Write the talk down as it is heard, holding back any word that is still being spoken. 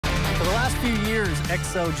last few years,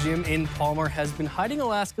 XO Gym in Palmer has been hiding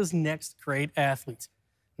Alaska's next great athletes.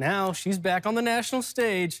 Now she's back on the national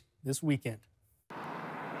stage this weekend.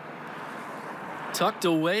 Tucked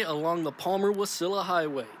away along the Palmer-Wasilla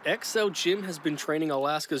Highway, XO Gym has been training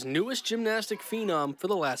Alaska's newest gymnastic phenom for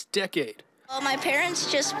the last decade. Well, my parents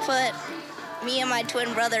just put me and my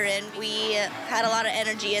twin brother in. We had a lot of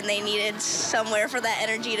energy and they needed somewhere for that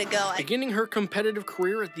energy to go. Beginning her competitive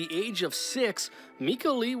career at the age of 6,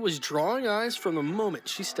 Meika Lee was drawing eyes from the moment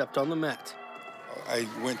she stepped on the mat. I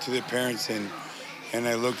went to the parents and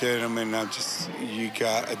I looked at them and you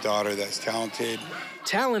got a daughter that's talented.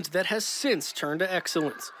 Talent that has since turned to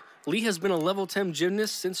excellence. Lee has been a level 10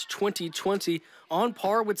 gymnast since 2020, on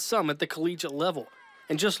par with some at the collegiate level.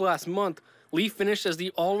 And just last month, Lee finished as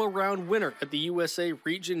the all-around winner at the USA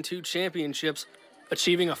Region 2 Championships,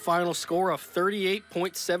 achieving a final score of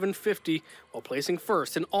 38.750 while placing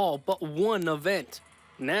first in all but one event.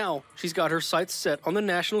 Now, she's got her sights set on the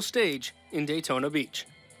national stage in Daytona Beach.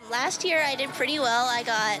 Last year I did pretty well. I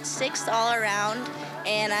got 6th all around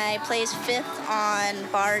and I placed 5th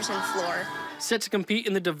on bars and floor. Set to compete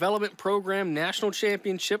in the development program national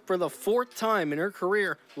championship for the 4th time in her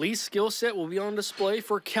career, Lee's skill set will be on display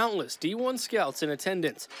for countless D1 scouts in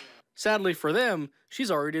attendance. Sadly for them,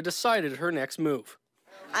 she's already decided her next move.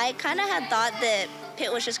 I kind of had thought that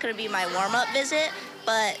Pitt was just going to be my warm-up visit,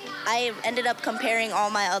 but I ended up comparing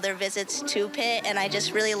all my other visits to Pitt, and I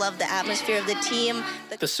just really love the atmosphere of the team.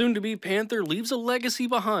 The soon-to-be Panther leaves a legacy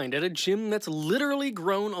behind at a gym that's literally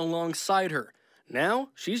grown alongside her. Now,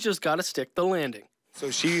 she's just got to stick the landing.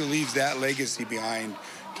 So she leaves that legacy behind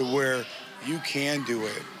to where you can do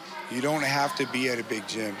it. You don't have to be at a big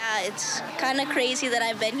gym. Yeah, it's kind of crazy that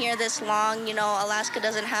I've been here this long. You know, Alaska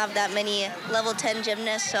doesn't have that many level 10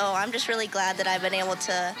 gymnasts, so I'm just really glad that I've been able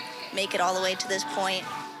to make it all the way to this point.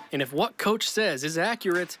 And if what coach says is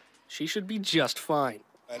accurate, she should be just fine.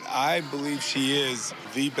 And I believe she is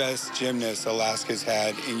the best gymnast Alaska's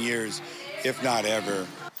had in years, if not ever.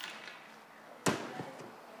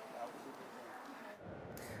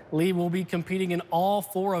 Lee will be competing in all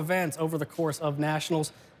 4 events over the course of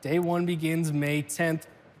nationals. Day 1 begins May 10th.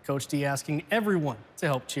 Coach D asking everyone to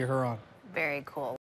help cheer her on. Very cool.